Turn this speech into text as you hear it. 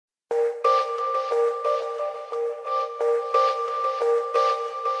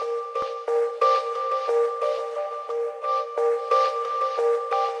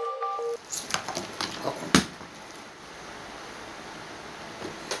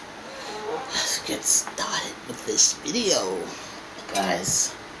get started with this video,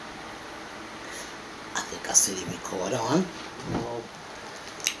 guys. I think I see the record on. Well,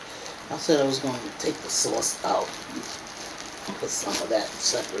 I said I was going to take the sauce out and put some of that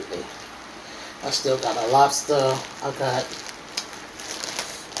separately. I still got a lobster. I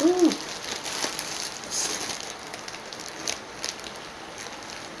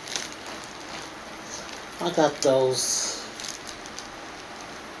got those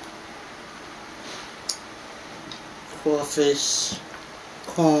crawfish,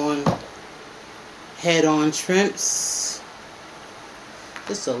 corn, head-on shrimps.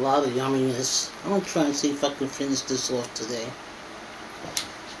 Just a lot of yumminess. I'm going to try and see if I can finish this off today.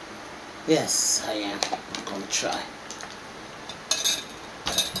 Yes, I am. I'm going to try.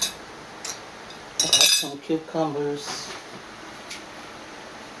 I got some cucumbers.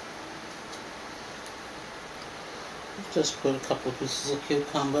 Just put a couple pieces of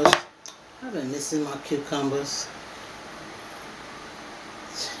cucumbers. I've been missing my cucumbers.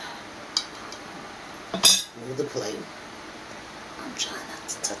 Move the plate. I'm trying not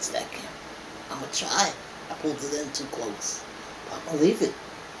to touch that camera. I'm going to try. I pulled it in too close. I'm going to leave it.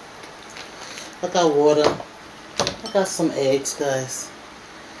 I got water. I got some eggs, guys.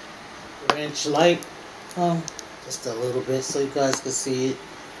 Ranch light. Just a little bit so you guys can see it.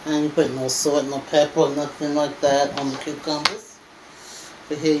 I ain't putting no salt, no pepper, nothing like that on the cucumbers.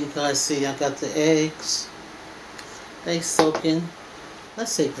 But here you guys see I got the eggs. They soaking.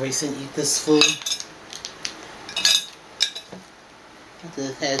 Let's say Grayson eat this food. I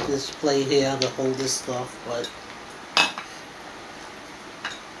just had this plate here to hold this stuff, but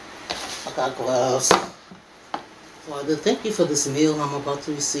I got gloves. Father, thank you for this meal I'm about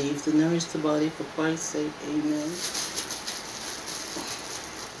to receive to nourish the body for Christ's sake. Amen.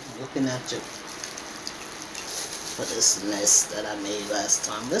 I'm looking at you for this mess that I made last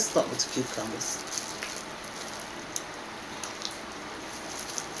time. Let's start with the cucumbers.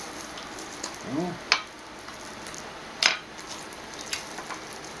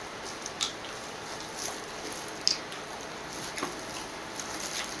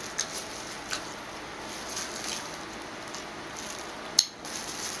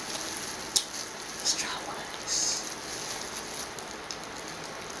 Let's try one of these.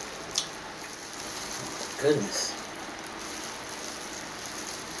 Oh my goodness.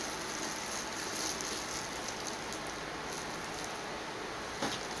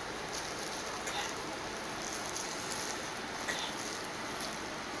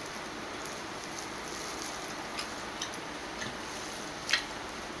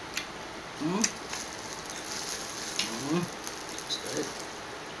 That's good.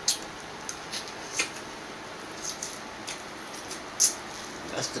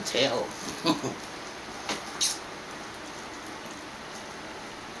 That's the tail.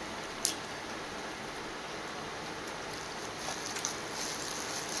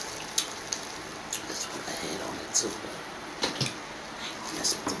 This one I had on it too, but I ain't gonna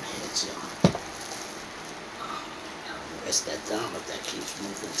mess with them heads, y'all. Gotta rest that down if that keeps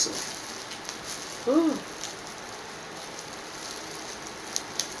moving too. Ooh.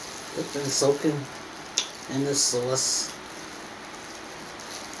 It's been soaking in the sauce.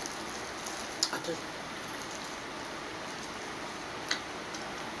 I just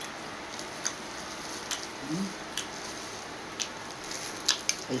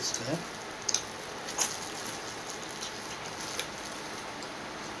tastes good.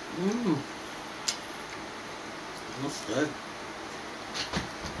 That's good.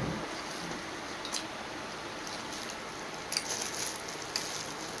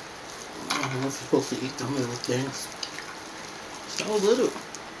 I'm not supposed to eat them little things. So little.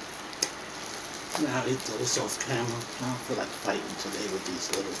 Now I eat those off camera. I don't feel like fighting today with these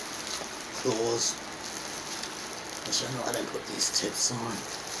little claws. But I know I didn't put these tips on.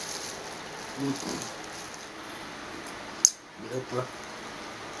 Blooper.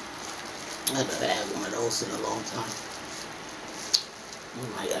 I haven't had one of those in a long time. We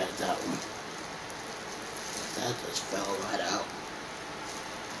might add that one. That just fell right out.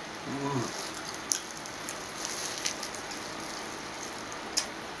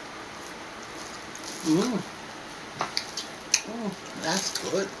 That's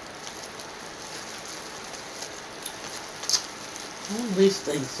good. These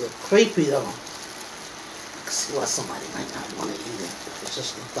things are creepy though. I can see why somebody might not want to eat it. It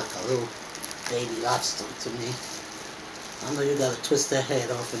just looks like a little baby lobster to me. I know you gotta twist their head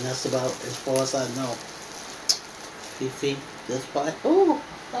off, and that's about as far as I know. Fifi, this part. Oh,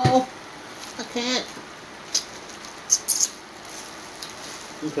 I can't.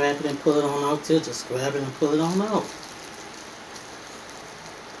 You grab it and pull it on out too. Just grab it and pull it on out.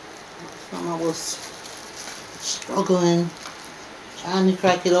 Some I was struggling trying to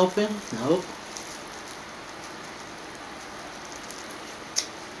crack it open. Nope.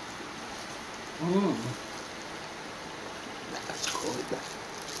 Mmm. That's good.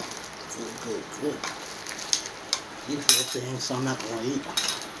 Good. These little things I'm not gonna eat.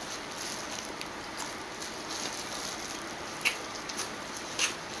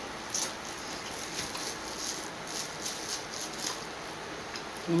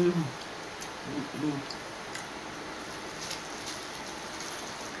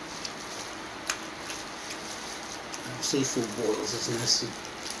 Seafood boils is messy.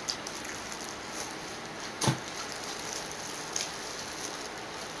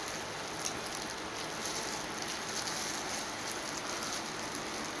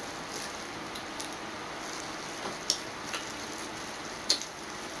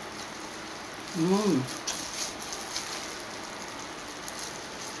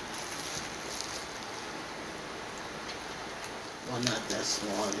 Well, not that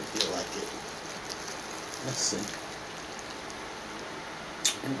small if you like it. Let's see.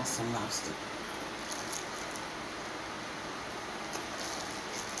 I want some lobster.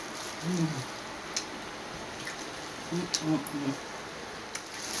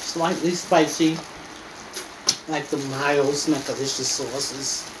 Slightly spicy, like the mild Smackalicious sauce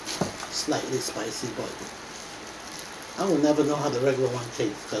is slightly spicy, but I will never know how the regular one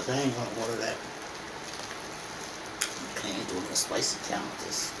tastes because I ain't gonna order that. Okay, ain't doing no spicy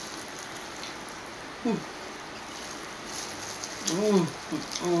counters.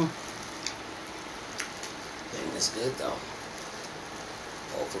 Thing is good though.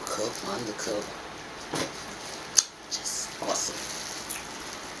 Overcooked, undercooked. Just awesome.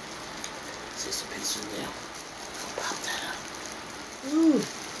 Just a piece of there. I'll pop that up.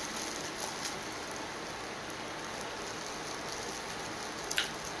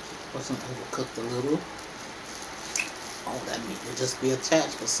 Wasn't overcooked a little. Oh, that meat will just be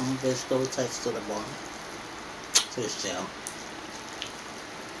attached with some vegetable attached to the bottom. To the shell.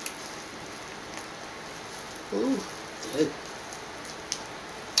 Ooh, good.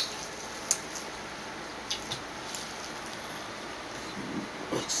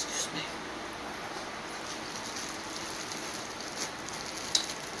 Excuse me.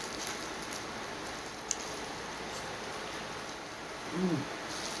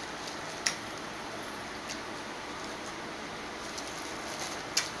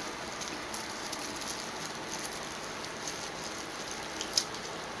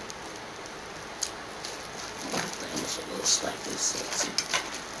 It's a little slightly salty.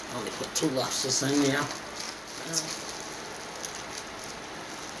 I only put 2 lobsters in there.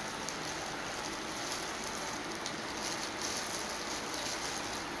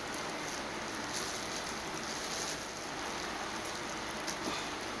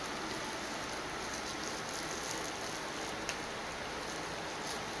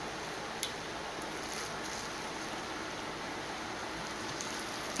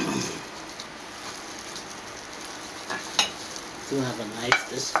 Do have a knife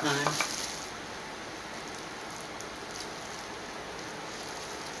this time.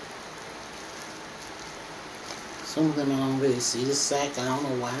 Some of them I don't really see the sack. I don't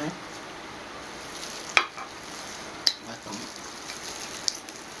know why. Like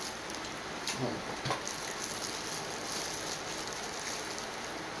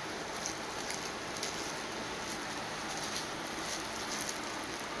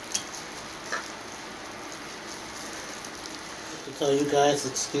to tell you guys,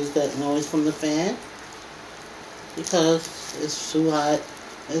 excuse that noise from the fan because it's too hot.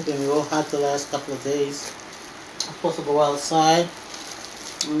 It's been real hot the last couple of days. I'm supposed to go outside,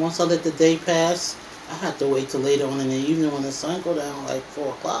 and once I let the day pass, I have to wait till later on in the evening when the sun go down, like 4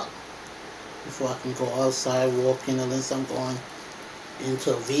 o'clock, before I can go outside walking, unless I'm going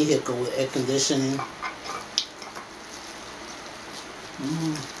into a vehicle with air conditioning.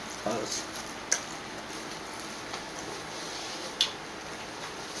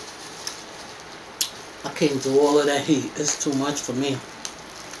 I can't do all of that heat. It's too much for me.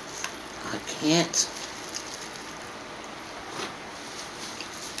 I can't.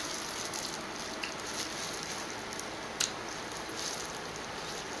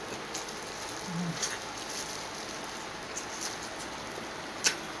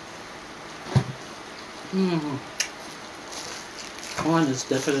 Corn is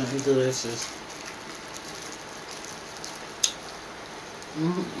definitely delicious.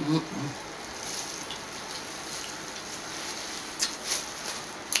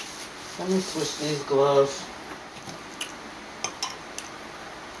 Let me switch these gloves.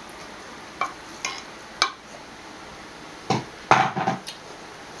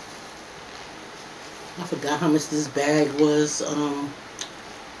 I forgot how much this bag was.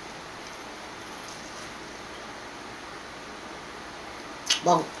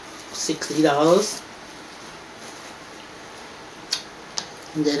 About $60.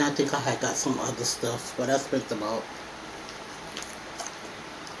 And then I think I had got some other stuff, but I spent about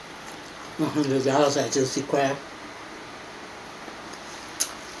 $100 at Juicy Crab.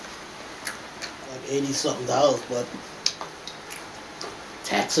 Like 80 something dollars, but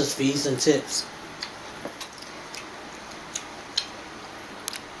taxes, fees, and tips.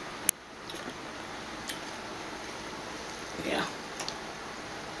 Yeah.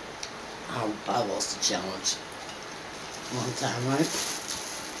 I lost the challenge one time, right?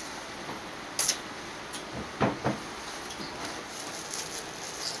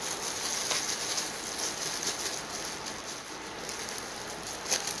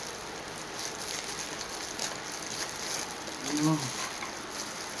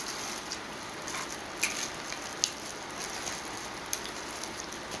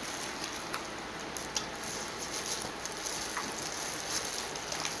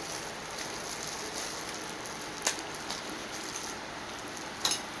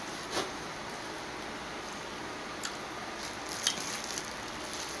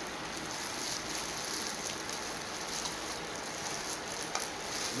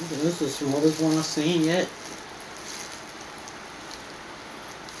 This is the smallest one I've seen yet.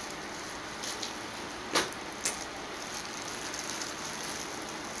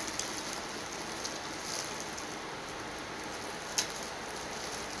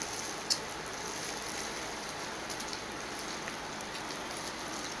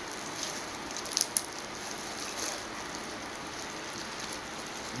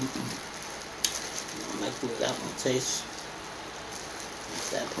 I like the way that one tastes.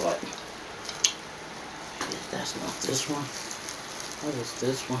 That part. Yeah, that's not this one. What is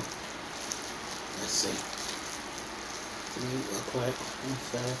this one? Let's see. What does it look like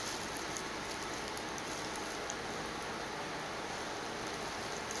inside?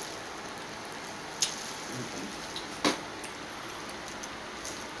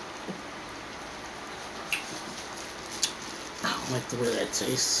 I don't like the way that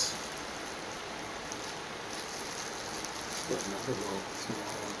tastes. Another little small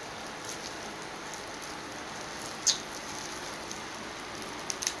one.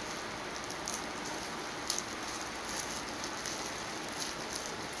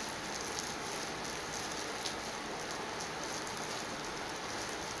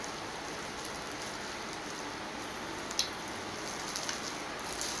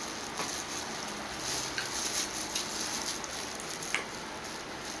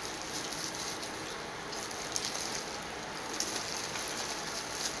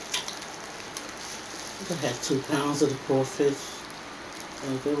 I had 2 pounds of the crawfish,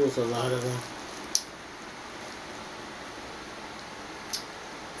 and there was a lot of them.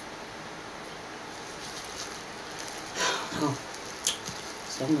 Oh,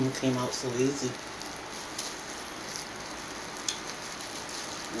 some of them came out so easy.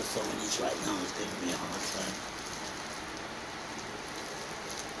 And some of these right now is giving me a hard time.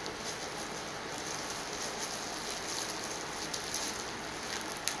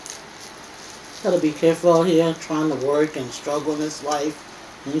 Gotta be careful out here trying to work and struggle in this life.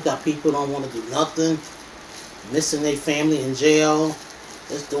 And you got people who don't want to do nothing, missing their family in jail,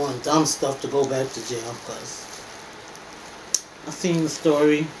 just doing dumb stuff to go back to jail. Cause I seen the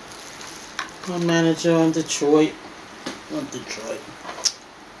story. A manager in Detroit, not Detroit.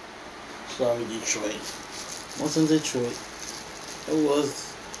 Sorry, Detroit. Wasn't Detroit. It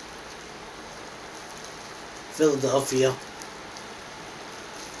was Philadelphia.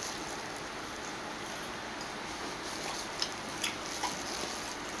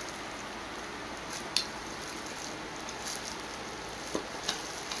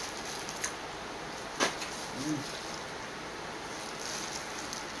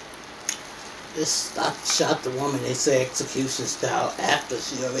 I shot the woman, they say execution style, after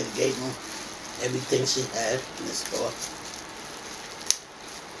she already gave them everything she had in the store.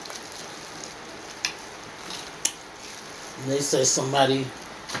 And they say somebody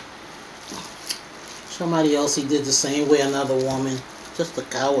else, he did the same way, another woman. Just a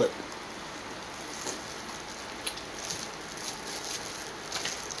coward.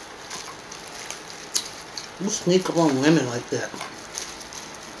 You sneak up on women like that.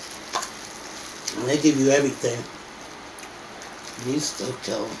 And they give you everything. You still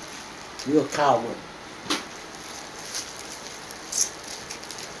kill them. You're a coward.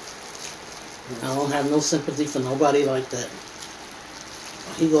 And I don't have no sympathy for nobody like that.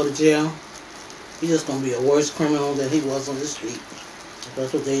 When he go to jail, he's just gonna be a worse criminal than he was on the street.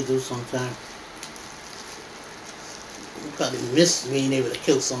 That's what they do sometimes. He probably missed being able to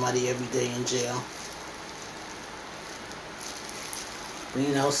kill somebody every day in jail.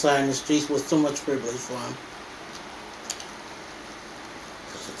 Being outside in the streets was too much privilege for him.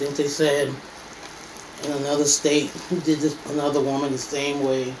 I think they said in another state he did this, another woman the same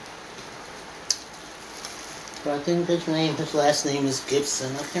way. But I think his last name is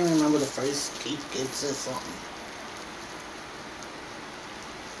Gibson. I can't remember the first, Keith Gibson or something.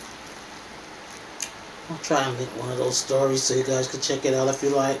 I'll try and make one of those stories so you guys can check it out if you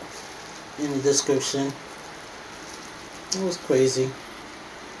like. In the description. It was crazy.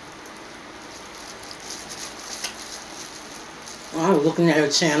 I was looking at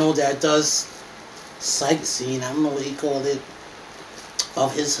a channel that does sightseeing. I don't know what he called it.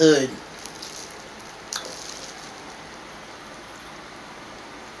 Of his hood.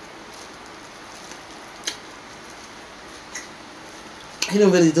 He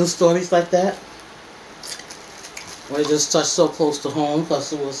didn't really do stories like that. Where it just touched so close to home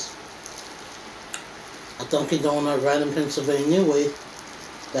because it was a Dunkin' Donut right in Pennsylvania where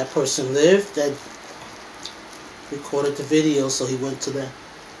that person lived that recorded the video, so he went to the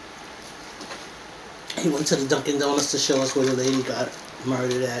Dunkin' Donuts to show us where the lady got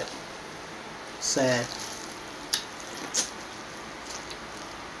murdered at. Sad.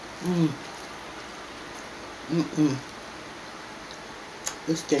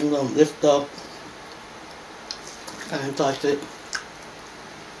 This thing gonna lift up. Can't touch it.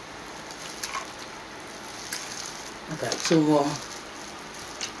 I got 2 more.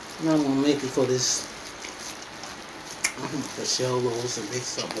 Now I'm gonna make it for this. I'm gonna put shell rolls and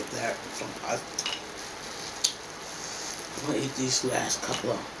mix up with that. I'm gonna eat these last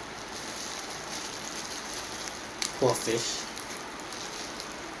couple of crawfish.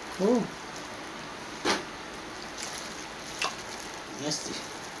 Ooh. Nasty.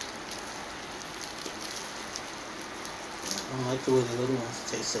 I don't like the way the little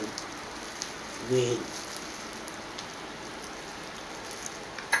ones taste so weird.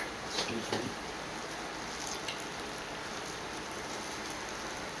 Excuse me.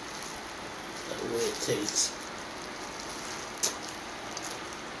 The way it tastes.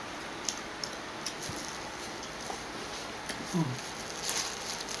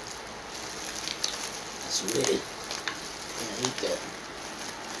 That's weird. Can't eat that.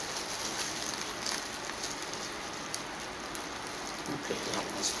 Okay, that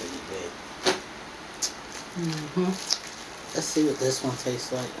one's pretty big. Let's see what this one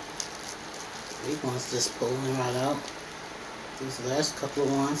tastes like. These ones just pulling right out. These last couple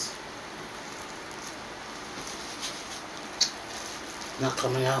of ones not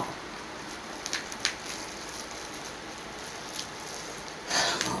coming out.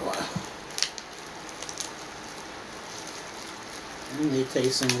 Oh wow. And they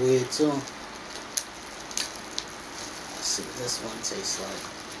tasting weird too. Let's see what this one tastes like.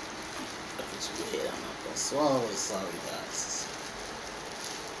 If it's weird, I'm not gonna swallow it. Sorry guys.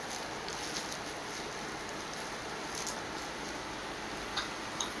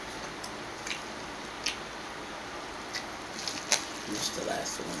 Here's the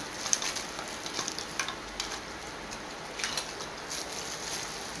last one.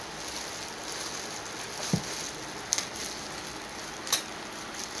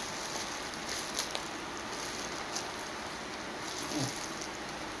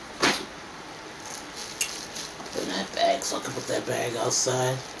 Put in that bag so I can put that bag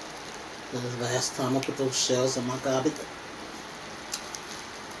outside. This is the last time I put those shells in my garbage.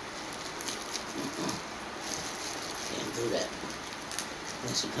 Can't do that.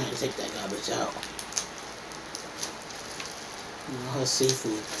 Unless you plan to take that garbage out. You know how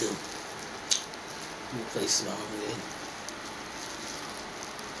seafood do. You place it on there.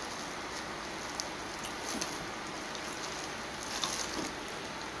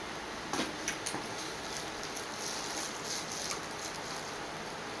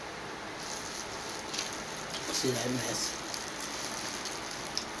 See that mess?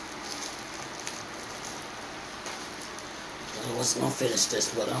 I wasn't gonna finish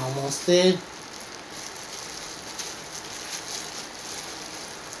this, but I almost did.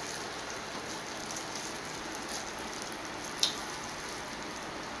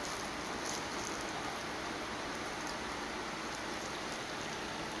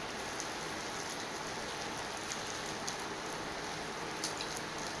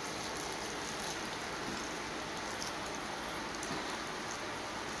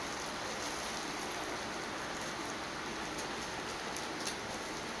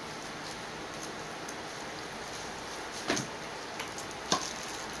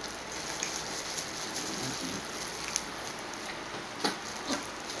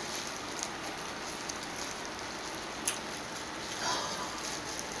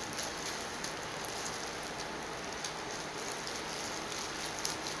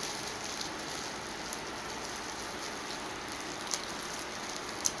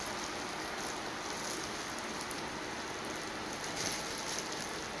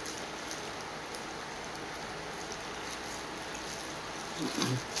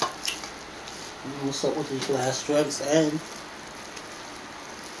 What's up with these glass drugs and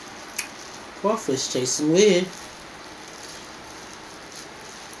crawfish tasting weird.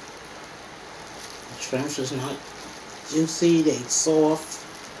 The shrimps is not juicy, they soft,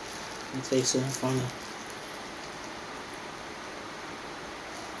 and tasting funny.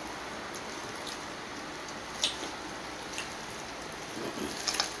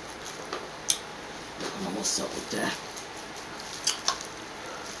 I don't know what's up with that.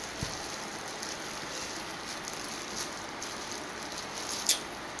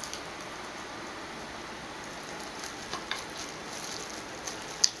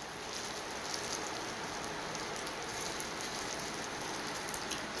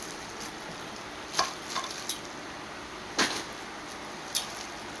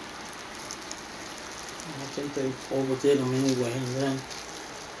 I think they overdid them anyway, and then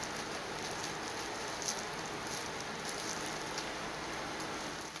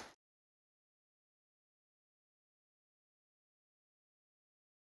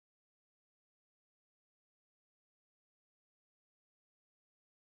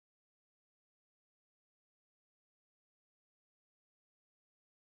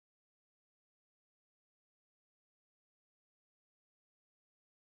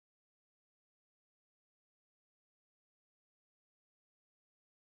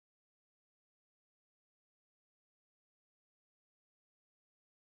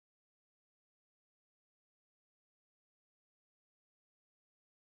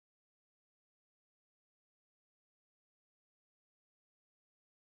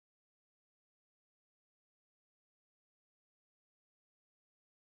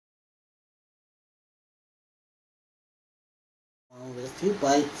with a few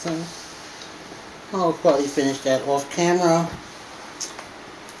bites, and I'll probably finish that off camera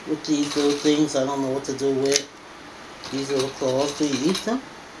with these little things. I don't know what to do with these little claws. Do you eat them?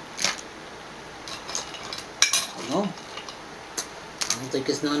 I don't know. I don't think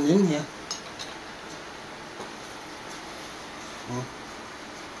it's nothing in here.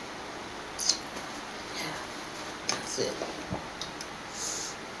 Yeah, that's it.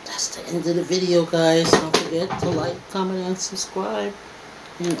 That's the end of the video, guys. Don't forget to like, comment, and subscribe.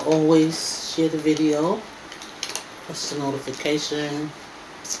 And always share the video. Press the notification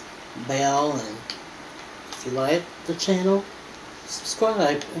bell, and if you like the channel,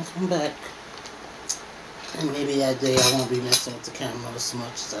 subscribe and come back. And maybe that day I won't be messing with the camera as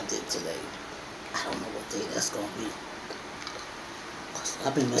much as I did today. I don't know what day that's going to be.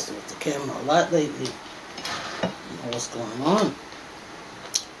 I've been messing with the camera a lot lately. I don't know what's going on.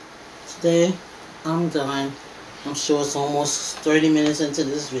 Today, I'm done. I'm sure it's almost 30 minutes into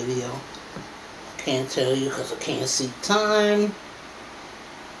this video. I can't tell you because I can't see time.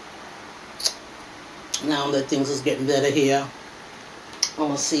 Now that things is getting better here, I'm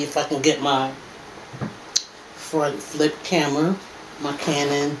going to see if I can get my front flip camera, my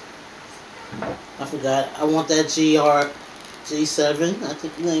Canon. I forgot. I want that G7, I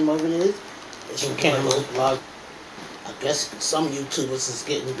think the name of it is. It's a camera. I guess some YouTubers is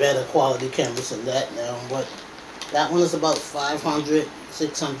getting better quality cameras than that now, but that one is about $500,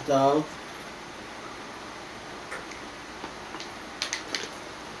 $600.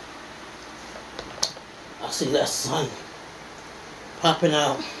 I see that sun popping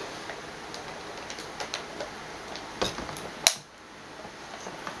out.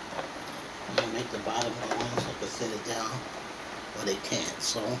 I'm gonna make the bottom of the one so I can set it down, but they can't.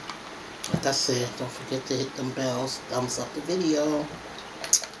 So, like I said, don't forget to hit them bells, thumbs up the video.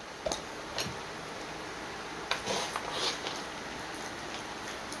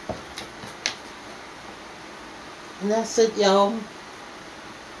 And that's it, y'all.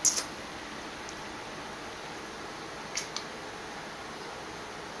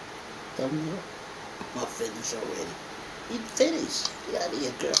 Thumbs up. I'm finished already. You finished. Get out of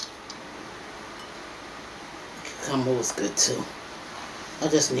here, girl. Cucumber was good too. I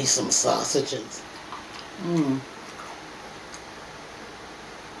just need some sausages. I'm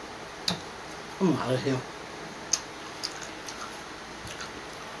out of here.